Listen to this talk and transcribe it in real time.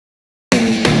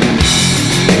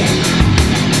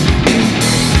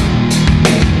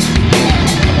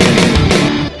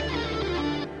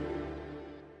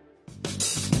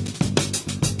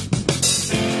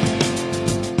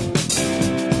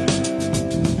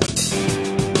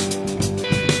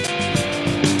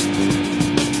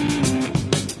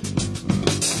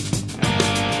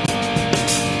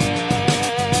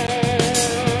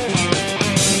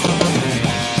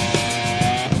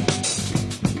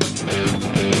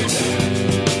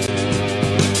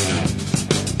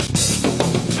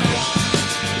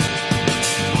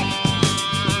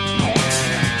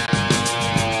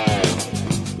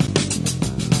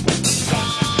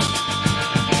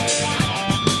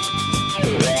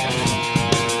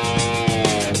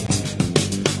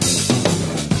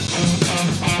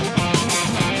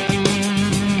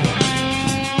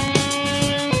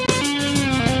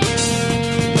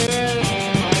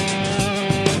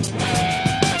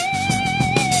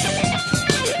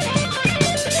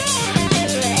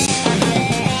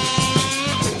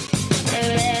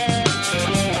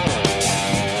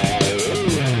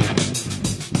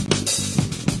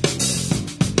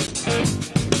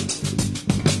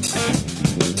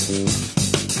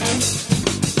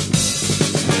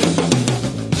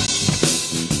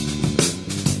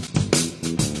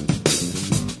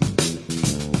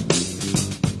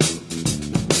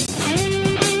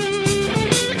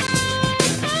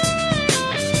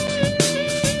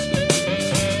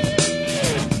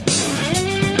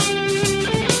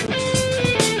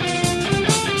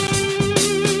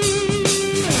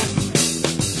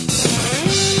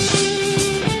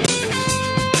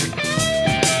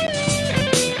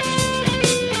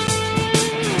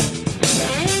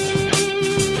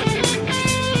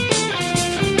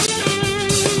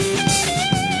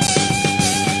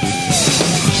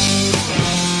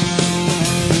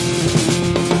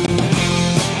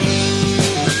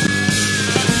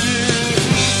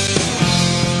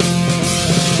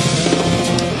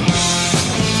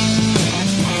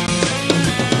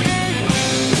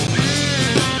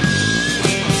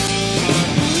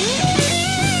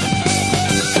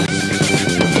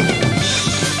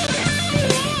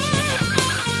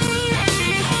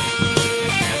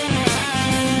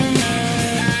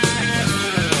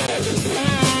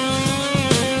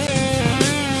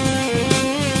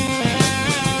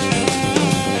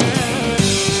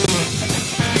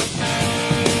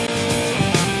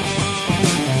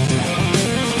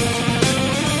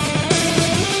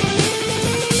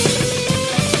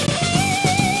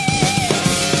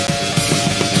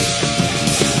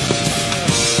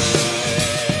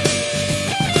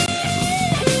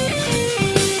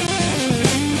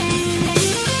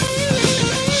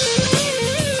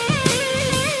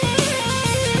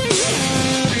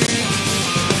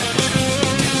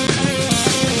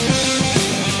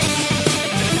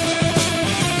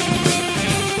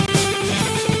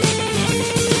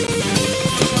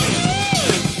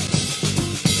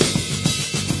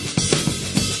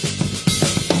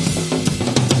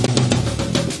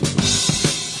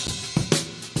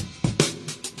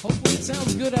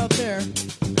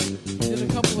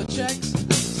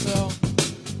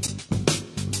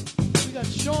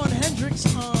Shawn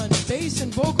Hendricks on bass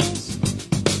and vocals.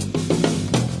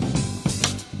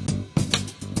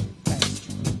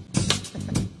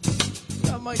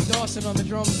 Got Mike Dawson on the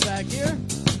drums back here.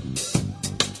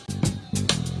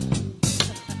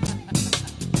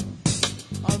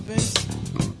 I'm Vince.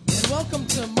 And welcome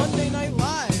to Monday Night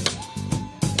Live.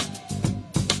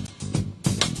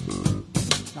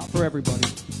 Not for everybody.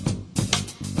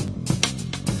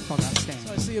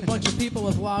 So I see a bunch of people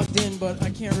have logged in, but I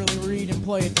can't really read and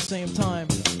play at the same time.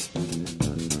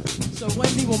 So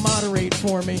Wendy will moderate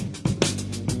for me.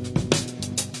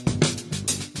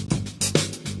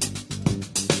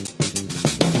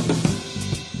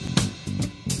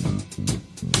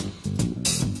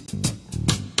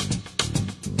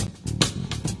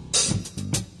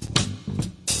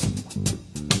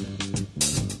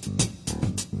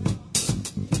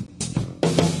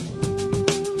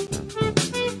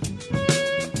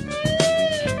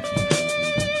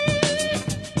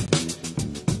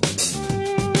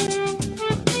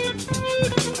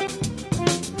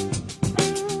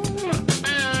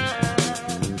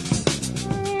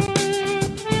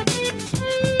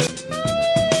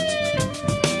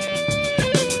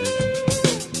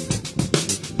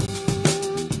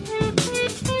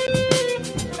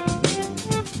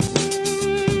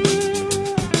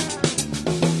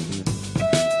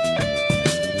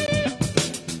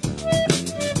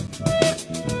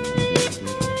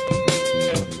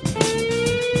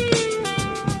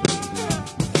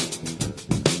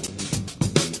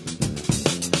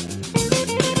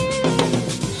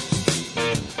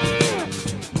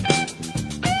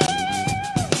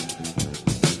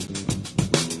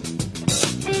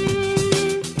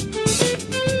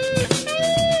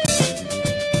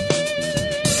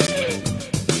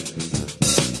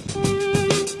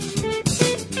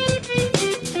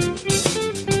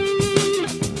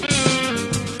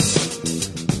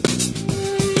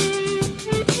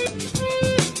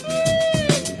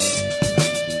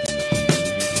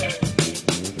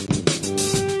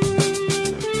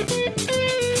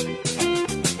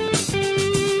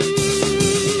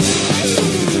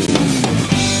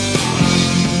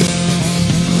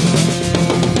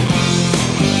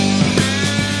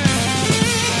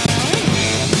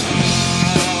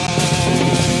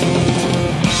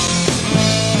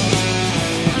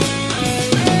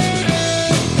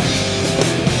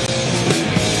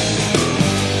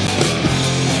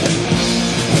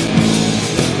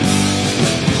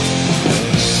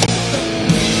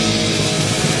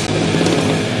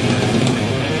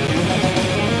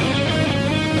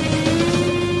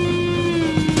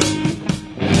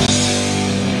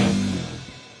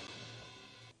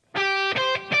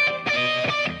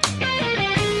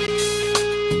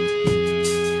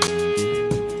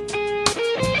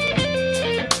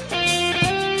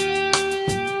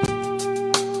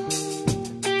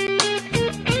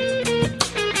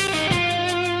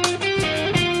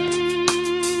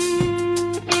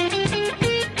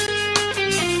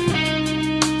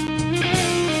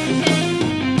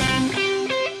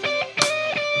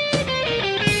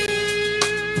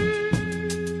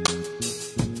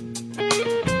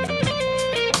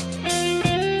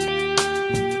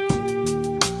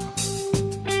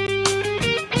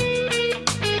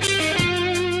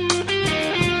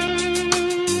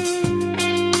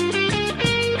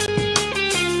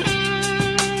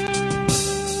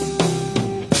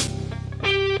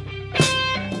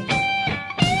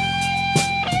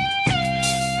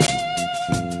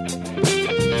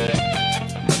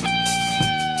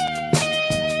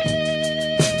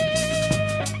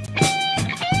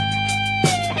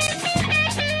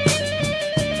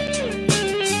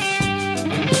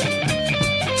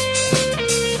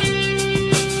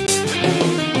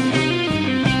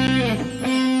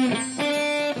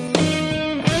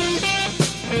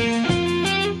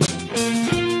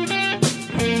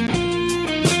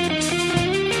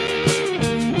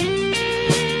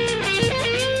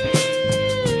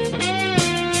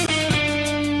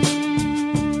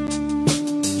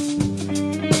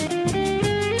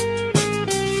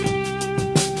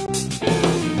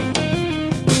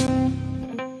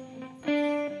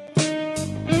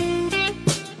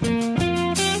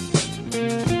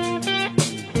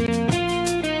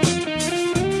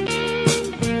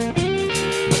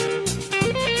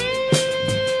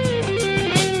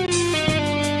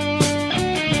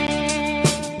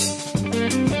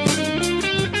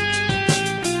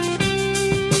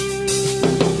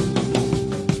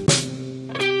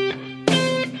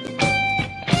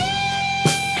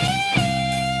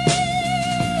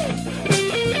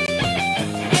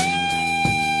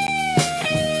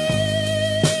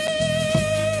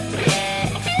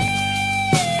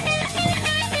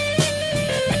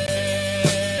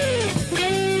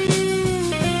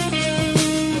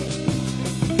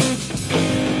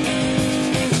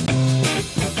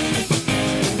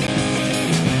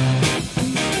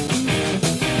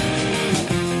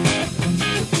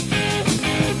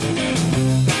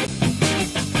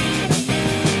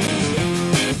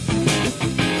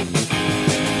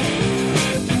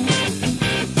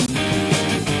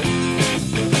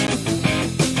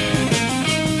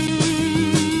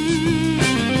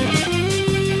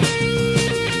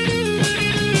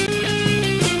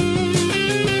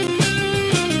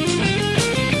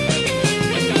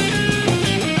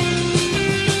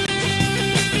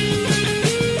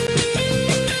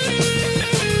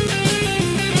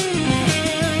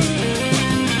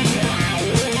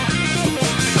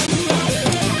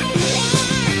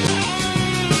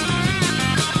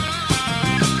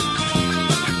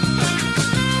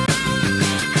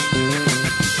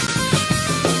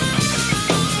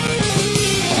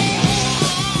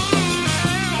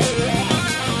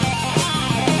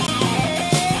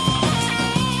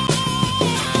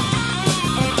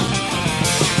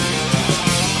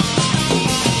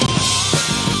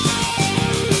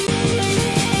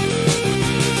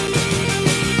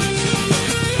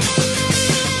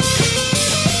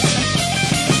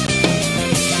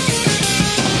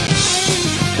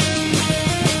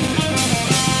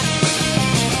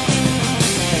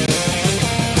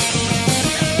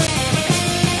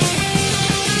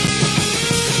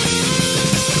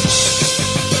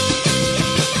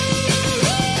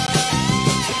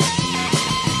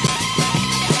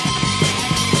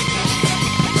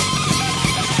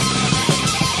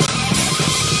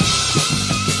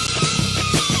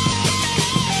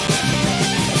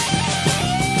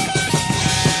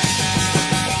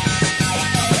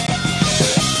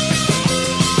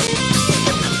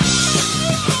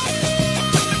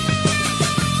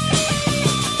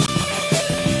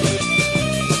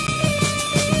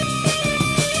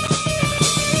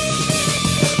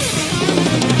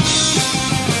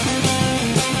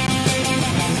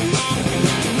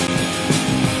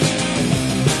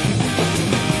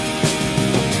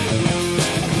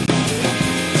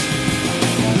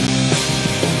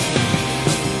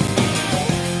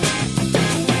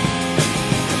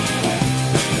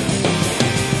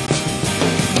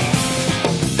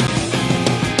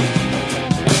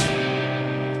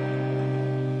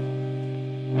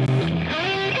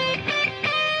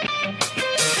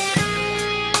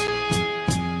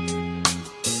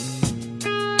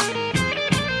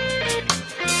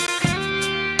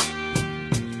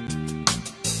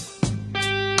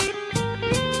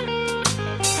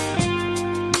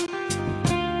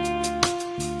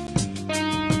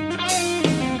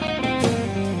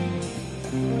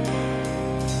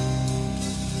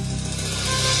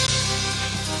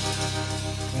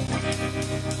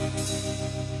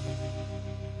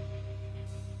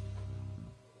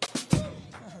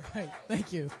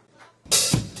 Thank you.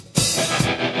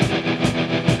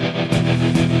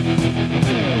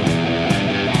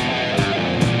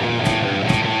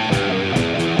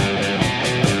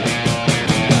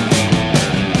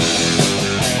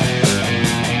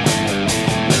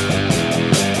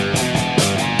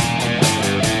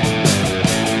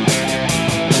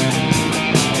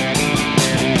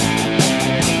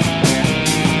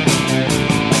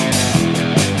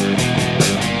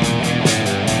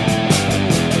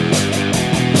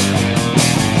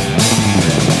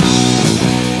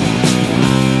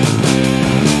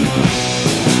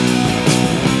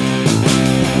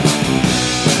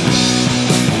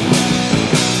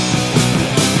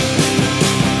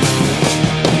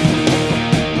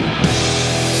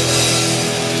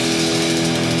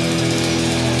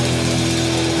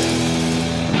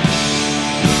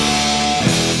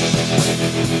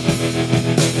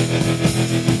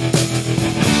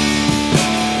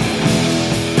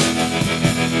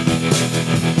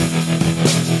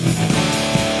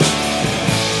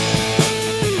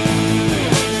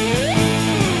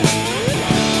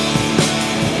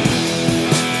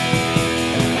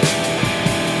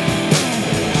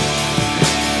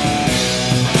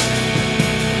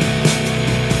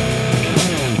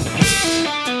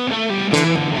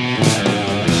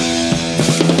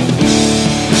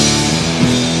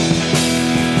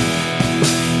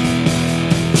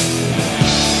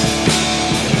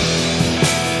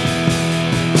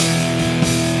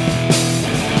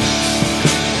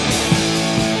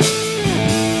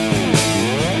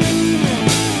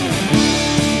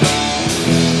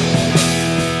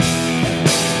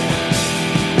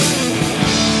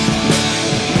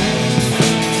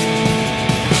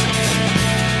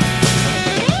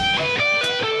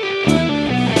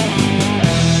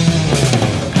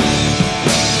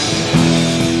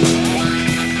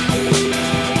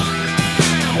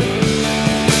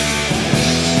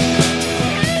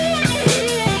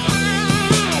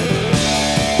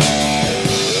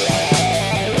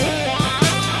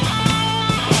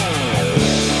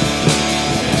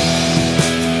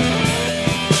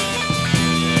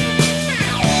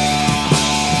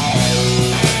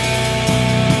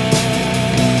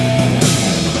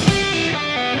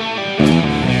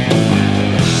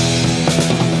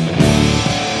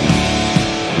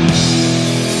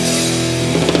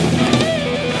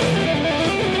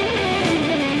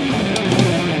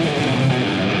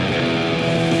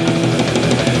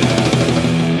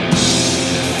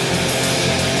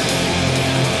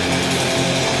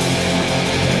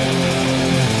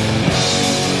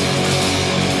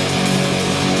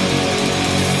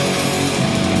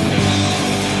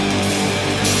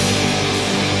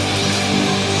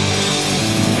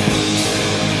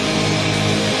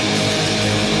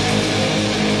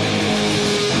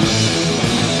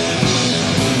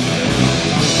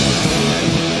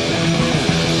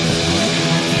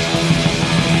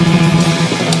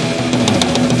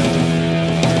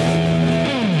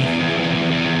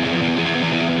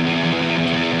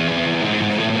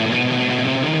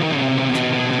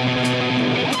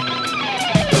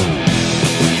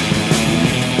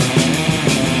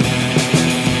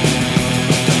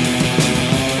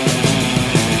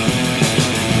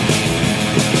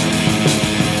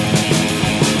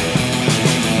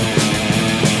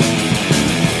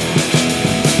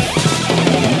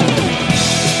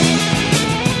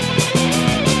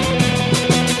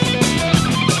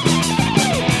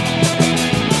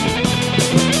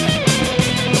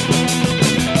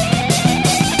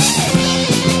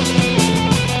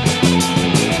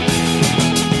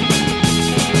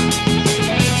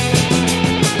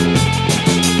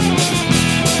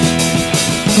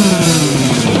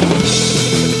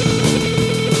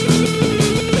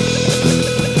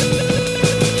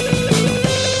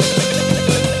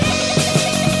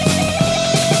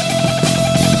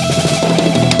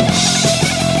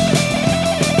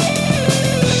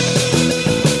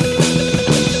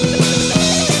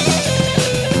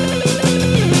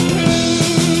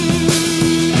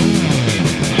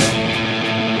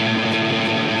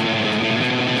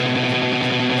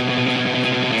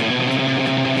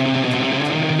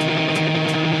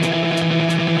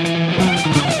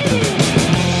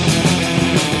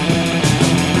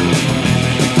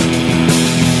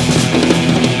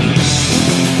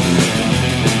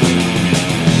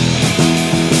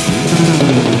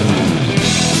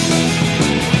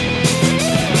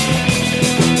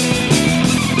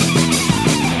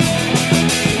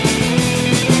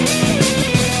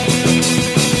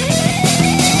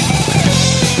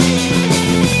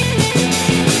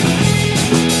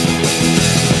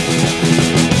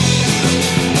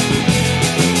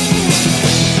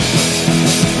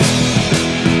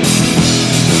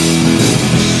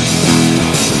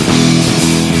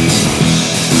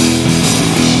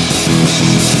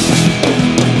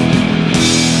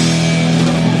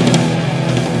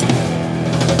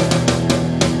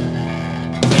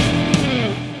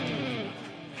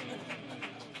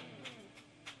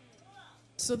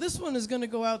 this one is going to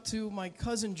go out to my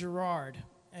cousin Gerard.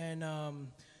 And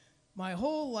my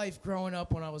whole life growing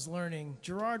up when I was learning,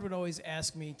 Gerard would always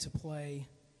ask me to play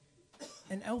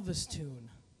an Elvis tune,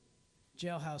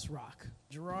 Jailhouse Rock.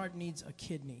 Gerard needs a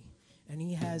kidney. And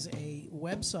he has a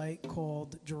website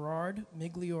called Gerard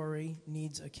Migliore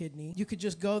Needs a Kidney. You could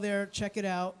just go there, check it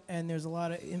out, and there's a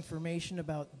lot of information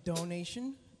about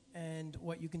donation and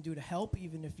what you can do to help.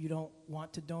 Even if you don't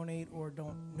want to donate or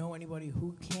don't know anybody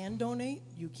who can donate,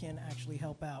 you can actually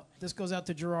help out. This goes out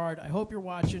to Gerard. I hope you're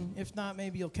watching. If not,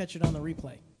 maybe you'll catch it on the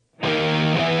replay.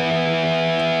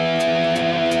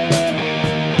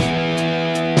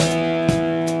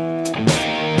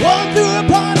 Walked through a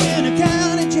party in a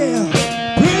county jail.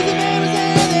 Prison man was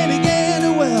there, they began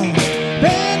to wail.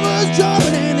 Band was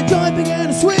jumping and the joint began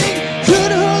to swing.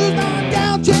 Should have heard those knocked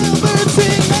out jailbird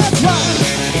sing. That's right.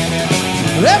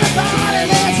 Everybody,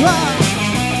 let's rock.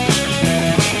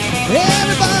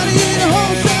 Everybody in the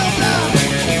whole cell block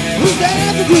who's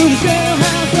dancing to the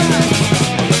jailhouse rock.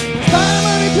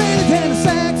 Spider-Man played the tenor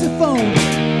saxophone.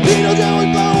 Beetle Joe was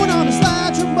blowing on the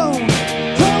slide trombone.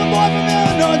 Drum boy from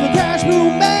Illinois, the crash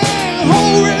boom man.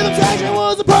 Whole rhythm section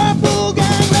was a purple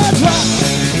gang. Let's rock.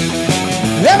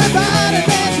 Everybody,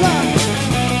 let's rock.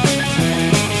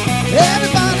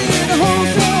 Everybody in the whole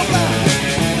cell block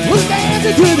who's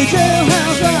dancing to the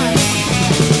jailhouse rock.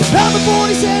 Number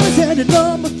 47 said to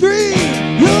number 3,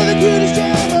 you're the cutest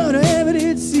jailbird I ever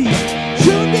did see.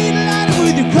 Should be delighted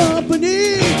with your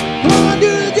company. Come on to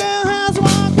the jailhouse,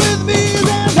 walk with me,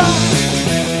 let's rock.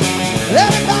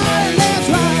 Everybody, let's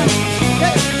rock.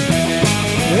 Hey.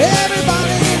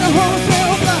 Everybody in the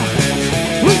hotel block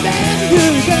who's dancing to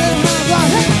the jailhouse rock.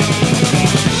 Hey.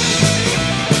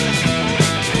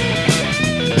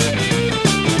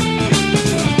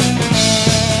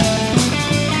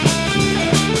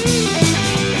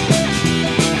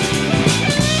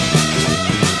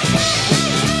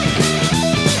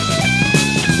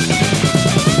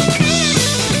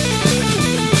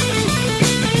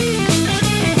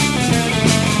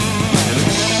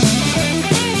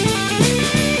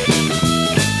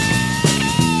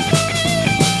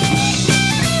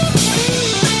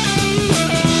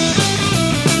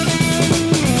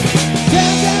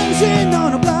 Sitting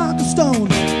on a block of stone,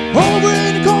 over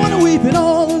in the corner weeping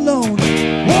all alone.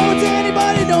 Won't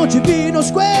anybody, don't you be no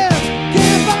square.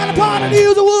 Can't find a part to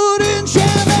use a wooden chair.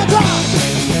 Let's rock.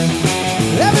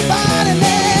 Everybody,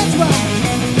 let's rock.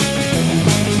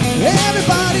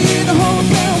 Everybody in the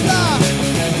hotel block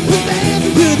who's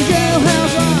dancing to the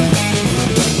jailhouse rock.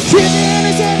 Shifty and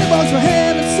his bugs for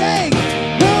heaven's sake.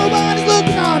 Nobody's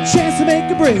looking on a chance to make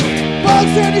a break.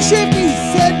 Bugs turn to shifty,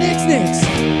 said nix nix.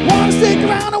 Wanna stick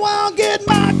around a while, get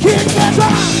my kicks, let's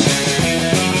rock.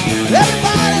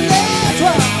 Everybody, let's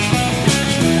rock.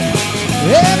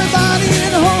 Everybody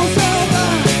in the whole cell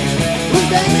block who's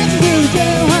dancing to the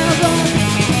jailhouse rock.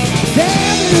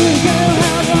 Dancing to the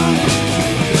jailhouse rock.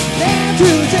 Dancing to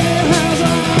the jailhouse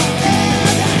rock.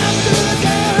 Dancing to the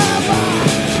jailhouse rock.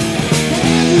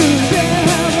 Dancing to the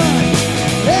jailhouse rock.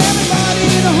 Everybody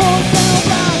in the whole cell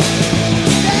block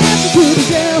dancing to the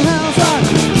jailhouse rock.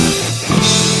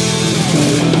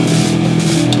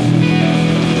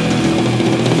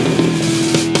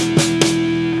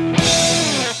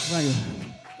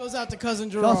 Goes out to cousin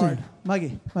Gerard. Dawson,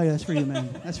 Maggie, that's for you, man.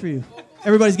 That's for you.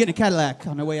 Everybody's getting a Cadillac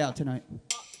on their way out tonight. All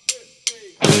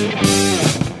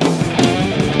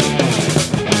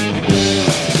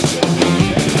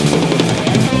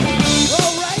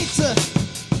right.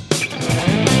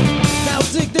 Now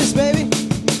dig this, baby.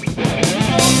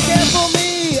 Don't care for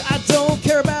me. I don't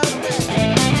care about that.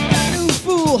 That new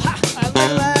fool. Ha! I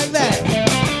look like that.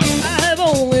 I have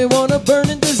only one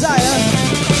burning desire.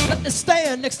 Let me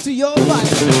stand next to your fire.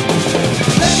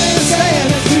 Let me stand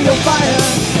next to your fire.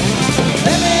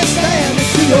 Let me stand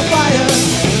next to your fire.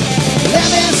 Let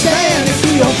me stand next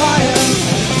to your fire.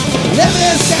 Let me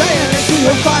stand next to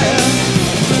your fire.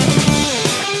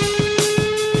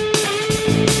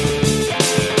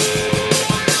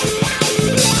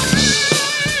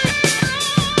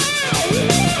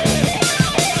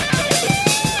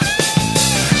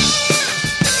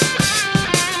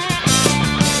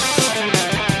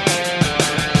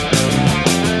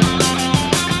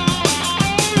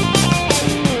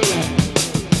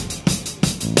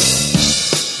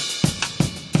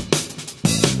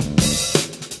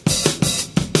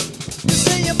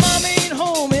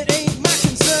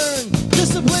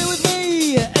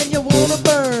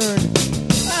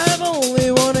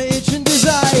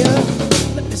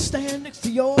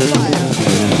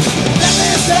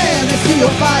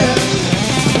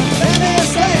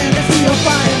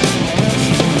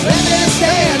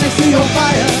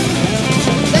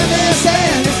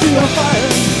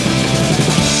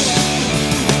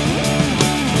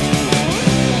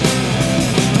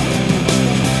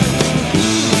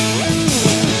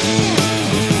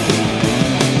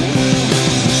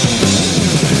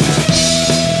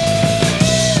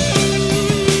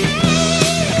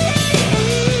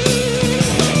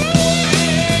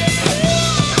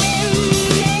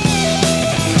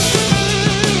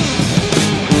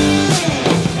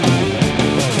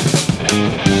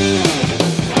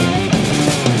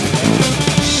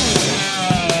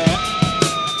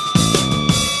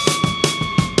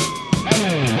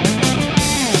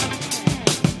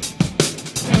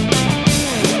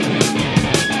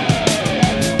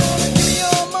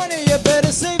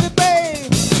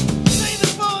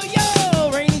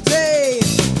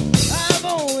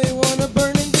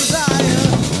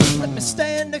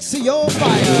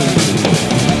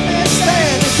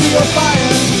 your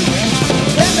fire.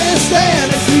 Let me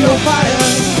stand into your fire.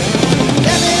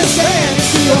 Let me stand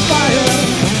into your fire.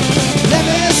 Let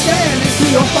me stand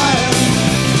into your fire.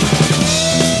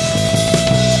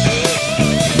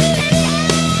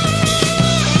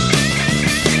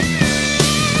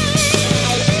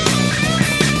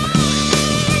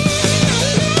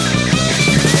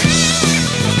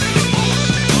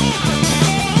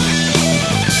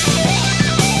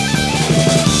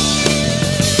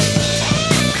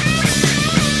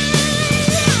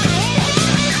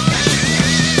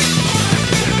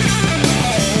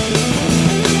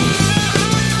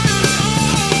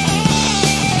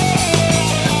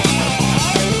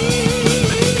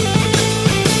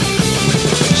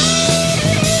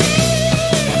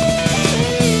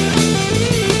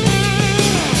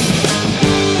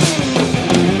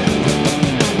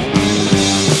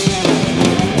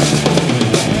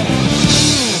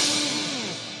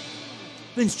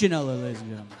 Genella, ladies and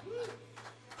gentlemen.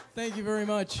 Thank you very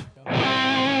much.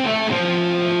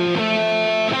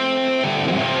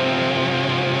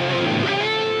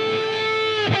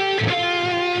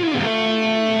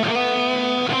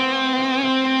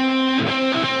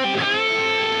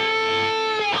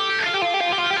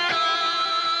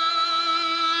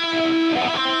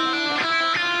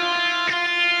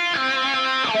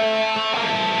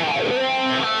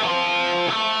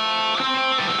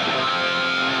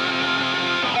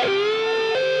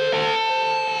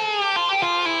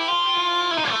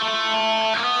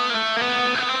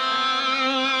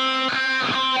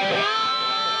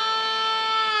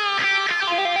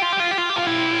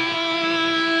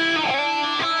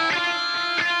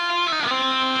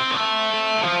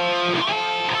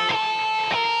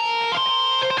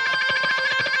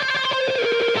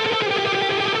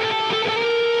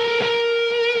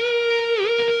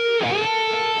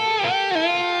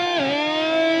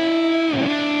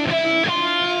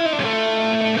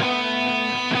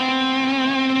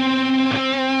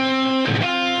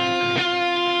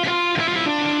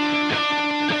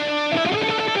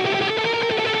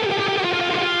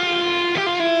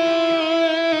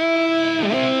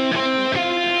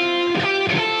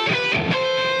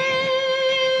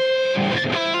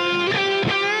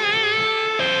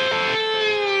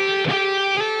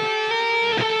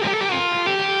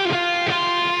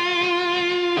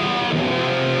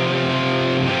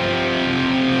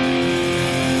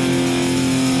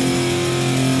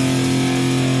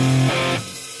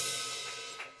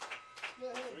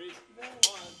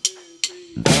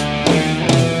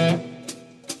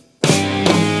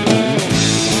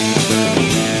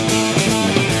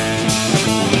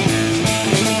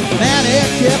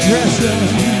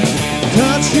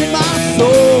 Touching my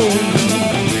soul.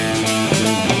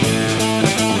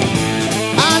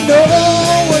 I know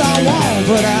what I want,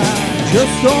 but I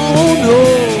just don't know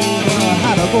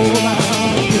how to go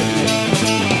about it.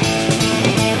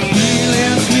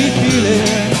 Feeling, sweet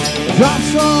feeling,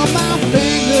 drops on my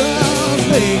fingers,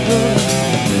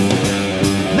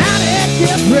 Manic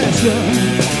depression,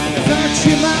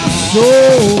 touching my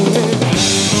soul.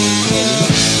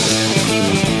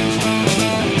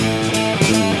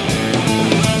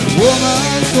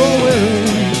 Woman so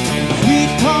weary,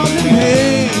 sweet causing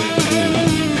pain.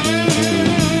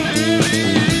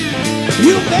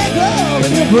 You make love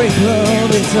and you break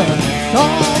love, it's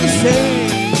all the same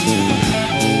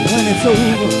when it's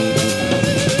over.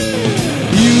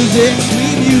 Music,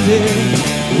 sweet music,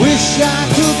 wish I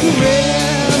could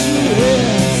caress you.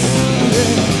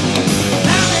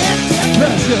 Manic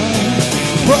depression,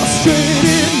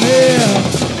 frustrated me.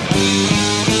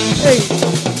 Hey.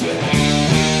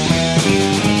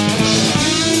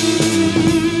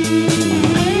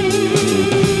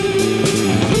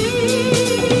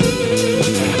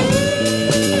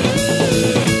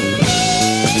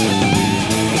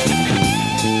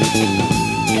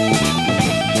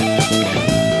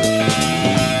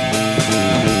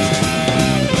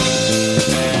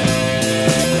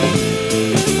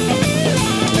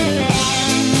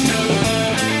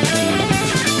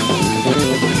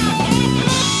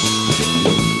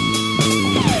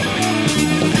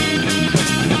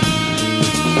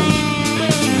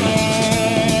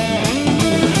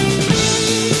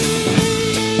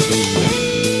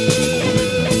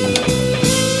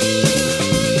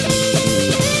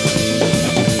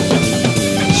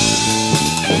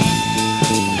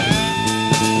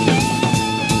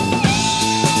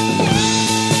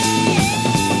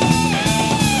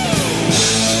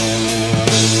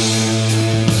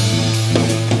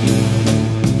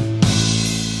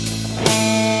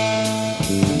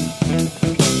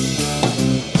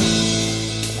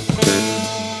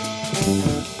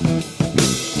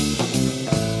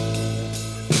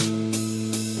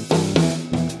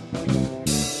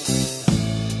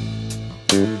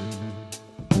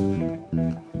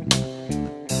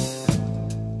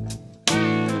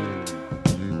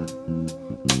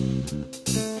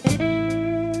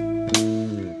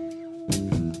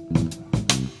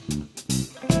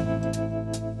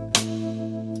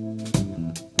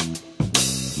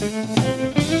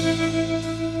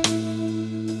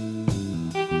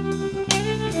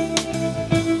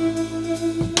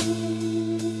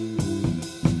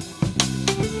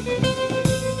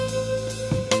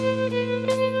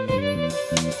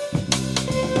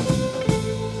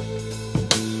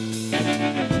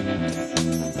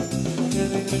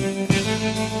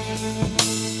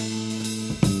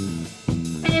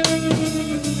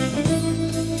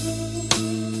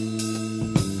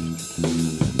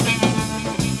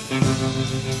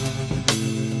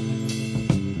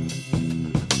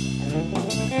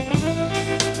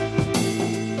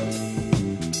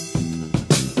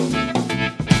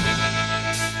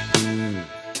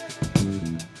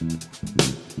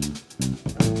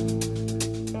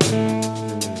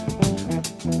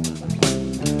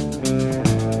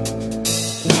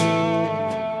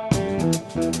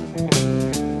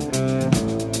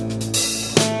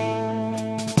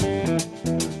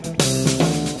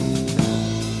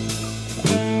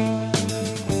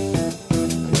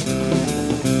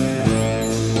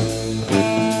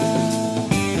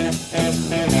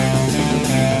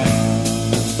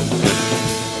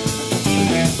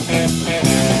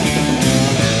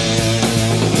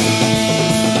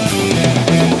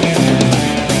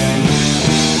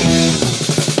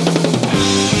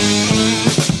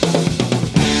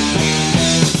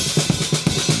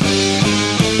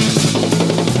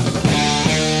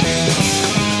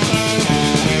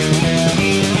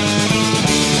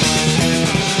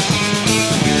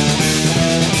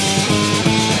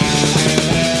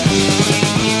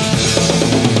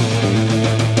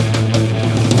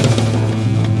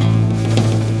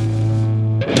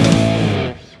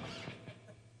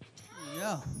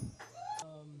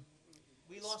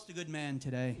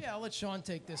 Today. Yeah, I'll let Shawn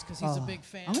take this because he's a big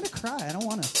fan. I'm going to cry. I don't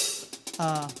want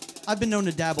to. I've been known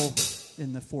to dabble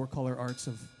in the four-color arts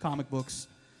of comic books.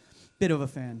 Bit of a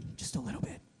fan, just a little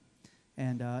bit.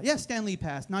 And yeah, Stan Lee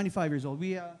passed, 95 years old.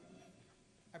 I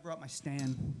brought my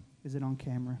stand. Is it on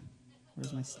camera?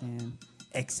 Where's my stand?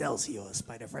 Excelsior,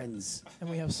 Spider Friends. And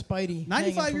we have Spidey.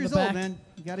 95 years old, man.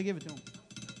 You got to give it to him.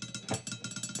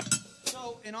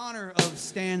 So, in honor of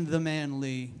Stan the Man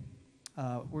Lee,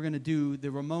 we're going to do the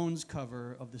Ramones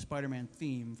cover of the Spider-Man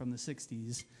theme from the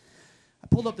 60s. I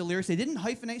pulled up the lyrics. They didn't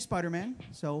hyphenate Spider-Man,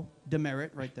 so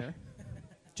demerit right there.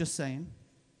 Just saying.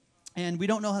 And we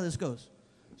don't know how this goes.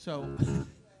 So,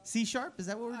 C sharp, is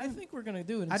that what we're doing? I think we're going to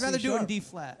do it in I'd C rather do it in sharp. D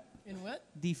flat. In what?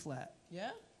 D flat. Yeah?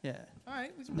 Yeah. All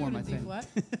right, we can More do it my in D thing. flat.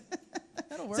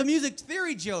 That'll work. It's a music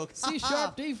theory joke. C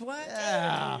sharp, D flat.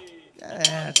 Yeah.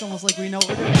 Yeah, it's almost like we know what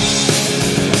we're doing.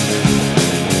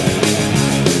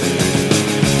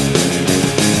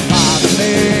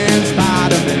 Spider-Man,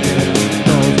 Spider-Man,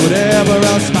 knows whatever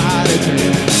a spider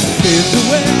can. Spins the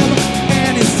web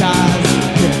and his ties,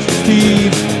 catches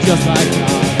thieves just like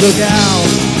God. Look out,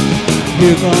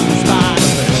 here comes the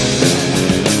Spider-Man.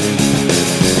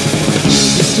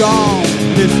 He's strong,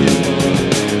 lifting blood,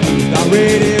 he's got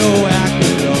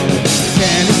radioactive blood.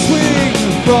 Can he swing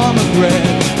from a thread?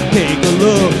 Take a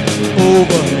look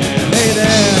overhead. Hey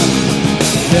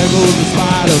there goes the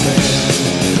Spider-Man.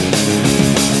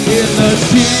 In the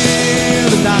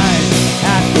chill of night,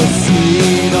 at the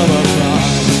scene of a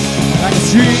crime, like a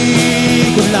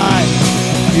streak of light,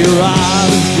 he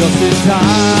arrives just in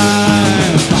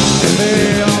time.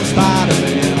 Spider-Man,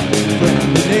 Spider-Man,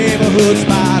 friendly neighborhood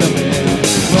Spider-Man.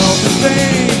 Wealth and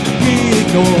fame he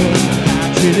ignores,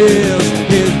 action is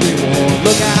his reward.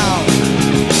 Look out,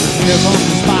 here comes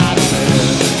the Spider-Man.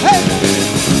 Hey!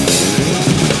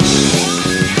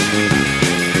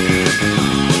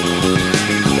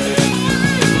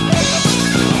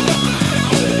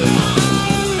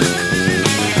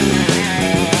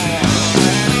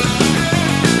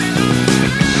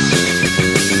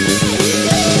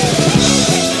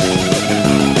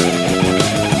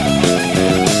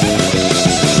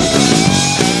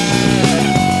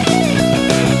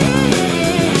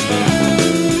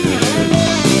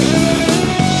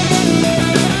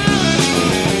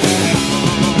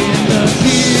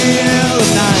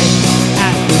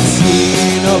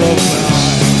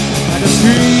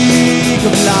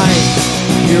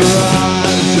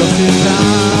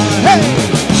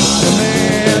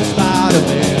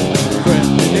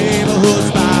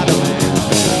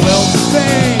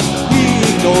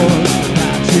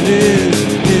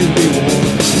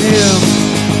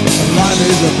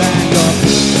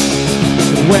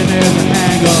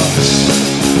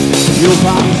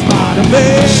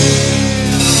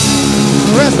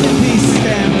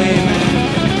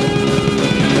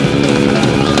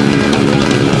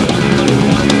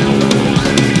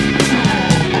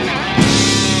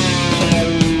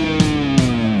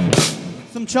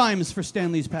 Chimes for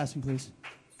Stan Lee's passing, please.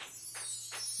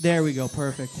 There we go.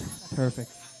 Perfect.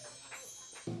 Perfect.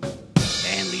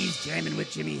 Stan Lee's jamming with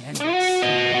Jimi Hendrix.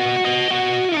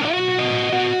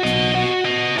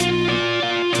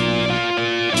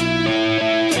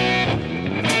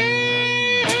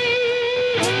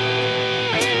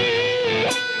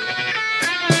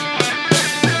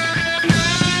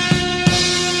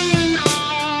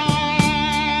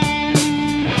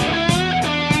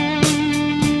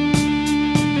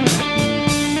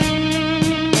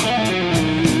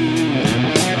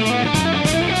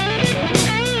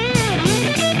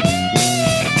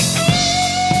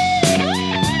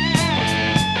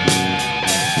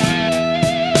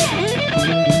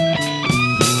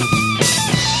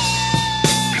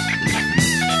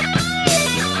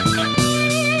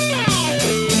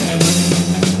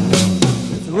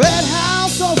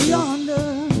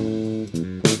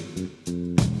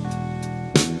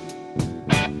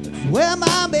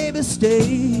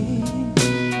 stay.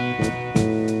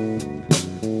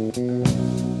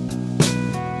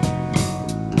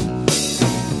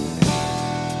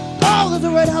 Oh, there's a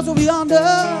red house over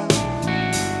yonder.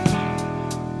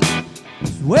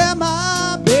 It's where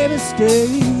my baby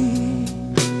stays.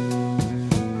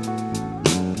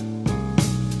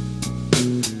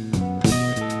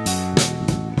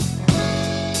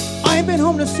 Been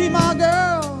home to see my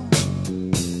girl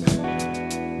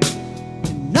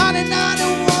in 99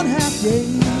 and 1/2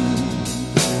 days.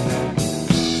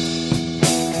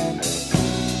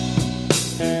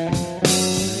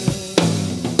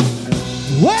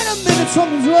 Wait a minute,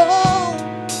 something's wrong.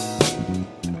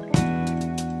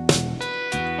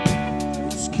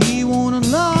 This key won't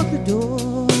unlock the door.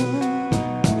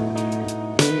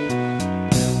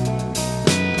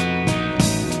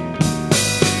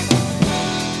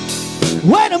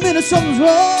 Wait a minute, something's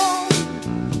wrong.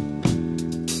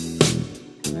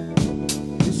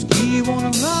 This key won't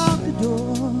unlock the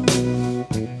door.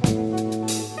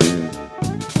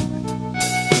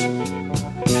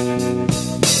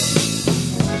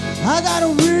 I got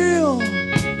a real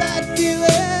bad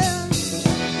feeling.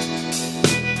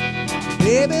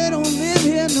 Baby, don't live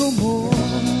here no more.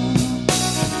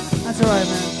 That's alright,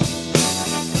 man.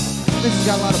 This has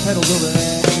got a lot of pedals over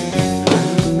there.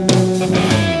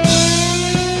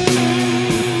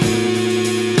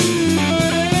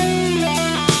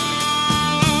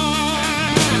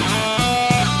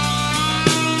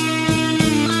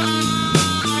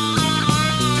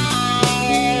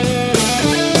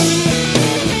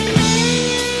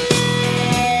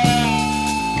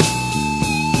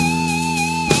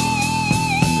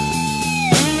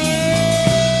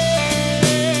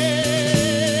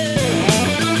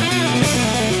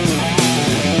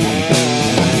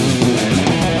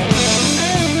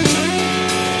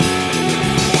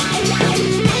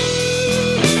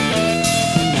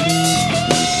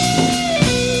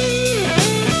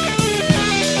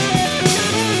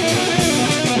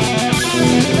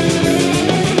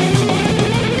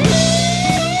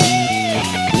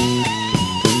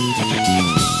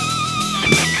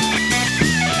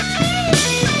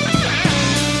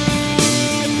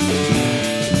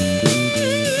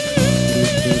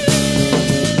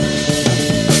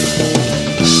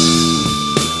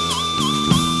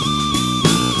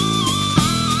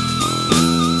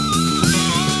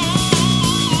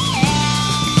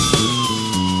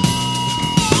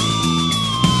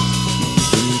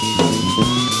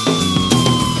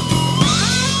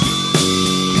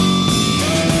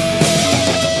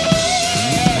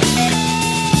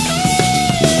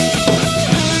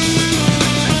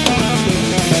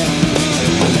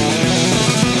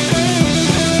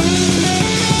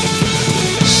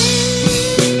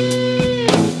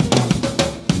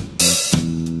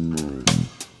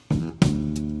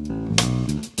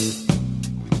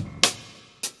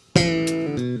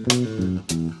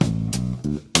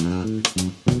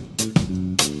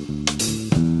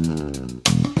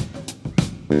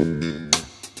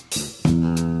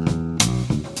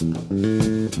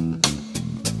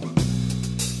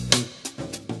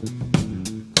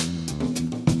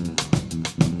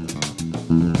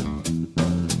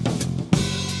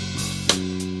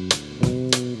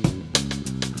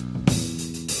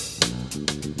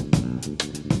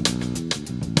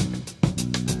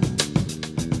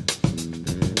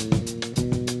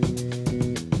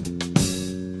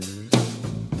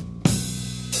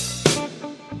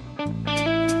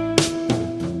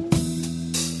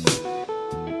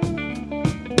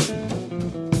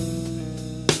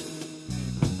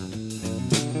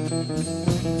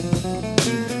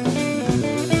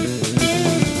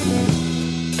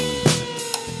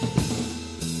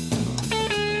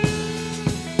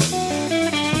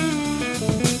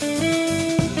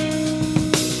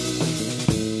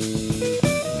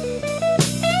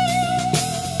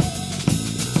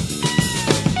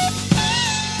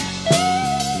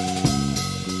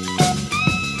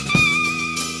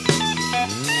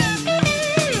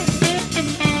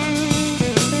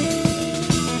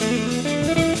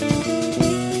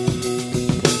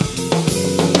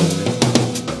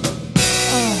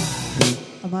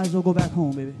 Go back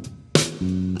home, baby.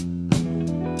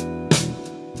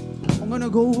 I'm gonna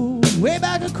go way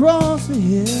back across the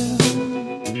hill.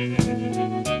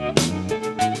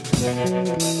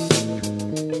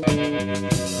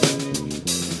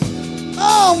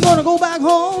 Oh, I'm gonna go back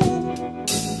home.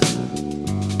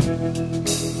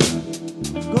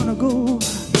 I'm gonna go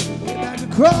way back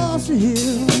across the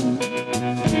hill.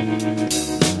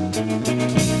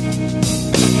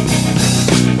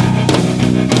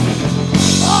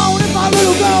 My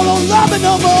little girl don't love me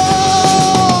no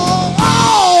more.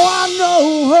 Oh, I know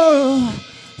her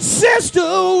sister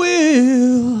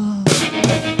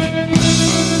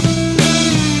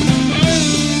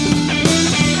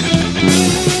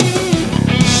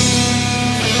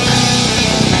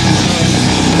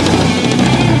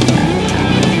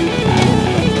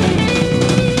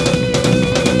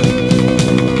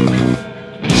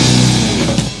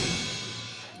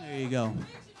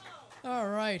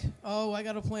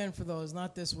plan for those,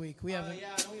 not this week. We haven't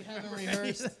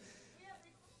rehearsed.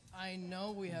 I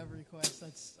know we have requests.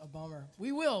 That's a bummer.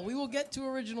 We will. We will get to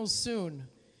originals soon,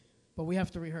 but we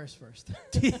have to rehearse first.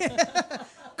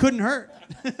 Couldn't hurt.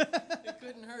 It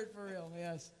couldn't hurt for real,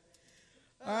 yes.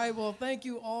 All right, well, thank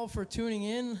you all for tuning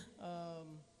in.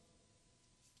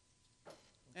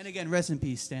 And again, rest in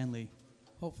peace, Stanley.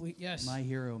 Hopefully, yes. My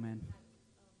hero, man.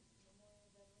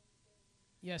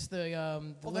 Yes,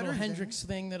 the little Hendrix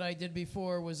thing that I did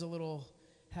before was a little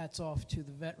hats off to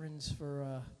the veterans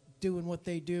for doing what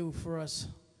they do for us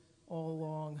all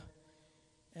along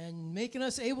and making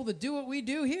us able to do what we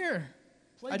do here.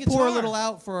 Play I'd guitar. pour a little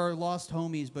out for our lost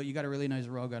homies, but you got a really nice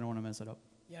rug. I don't want to mess it up.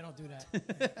 Yeah, don't do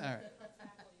that. All right.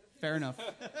 Fair enough.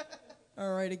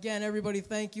 All right, again, everybody,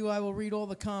 thank you. I will read all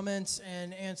the comments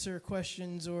and answer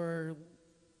questions or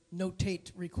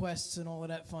notate requests and all of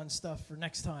that fun stuff for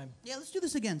next time. Yeah, let's do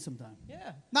this again sometime.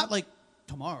 Yeah. Not like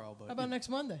tomorrow, but... How about next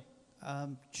Monday?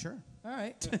 Sure. All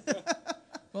right.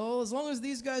 Well, as long as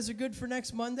these guys are good for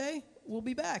next Monday, we'll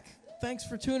be back. Thanks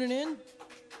for tuning in.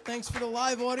 Thanks for the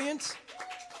live audience.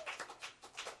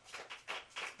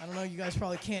 I don't know, you guys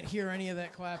probably can't hear any of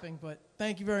that clapping, but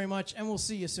thank you very much, and we'll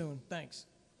see you soon. Thanks.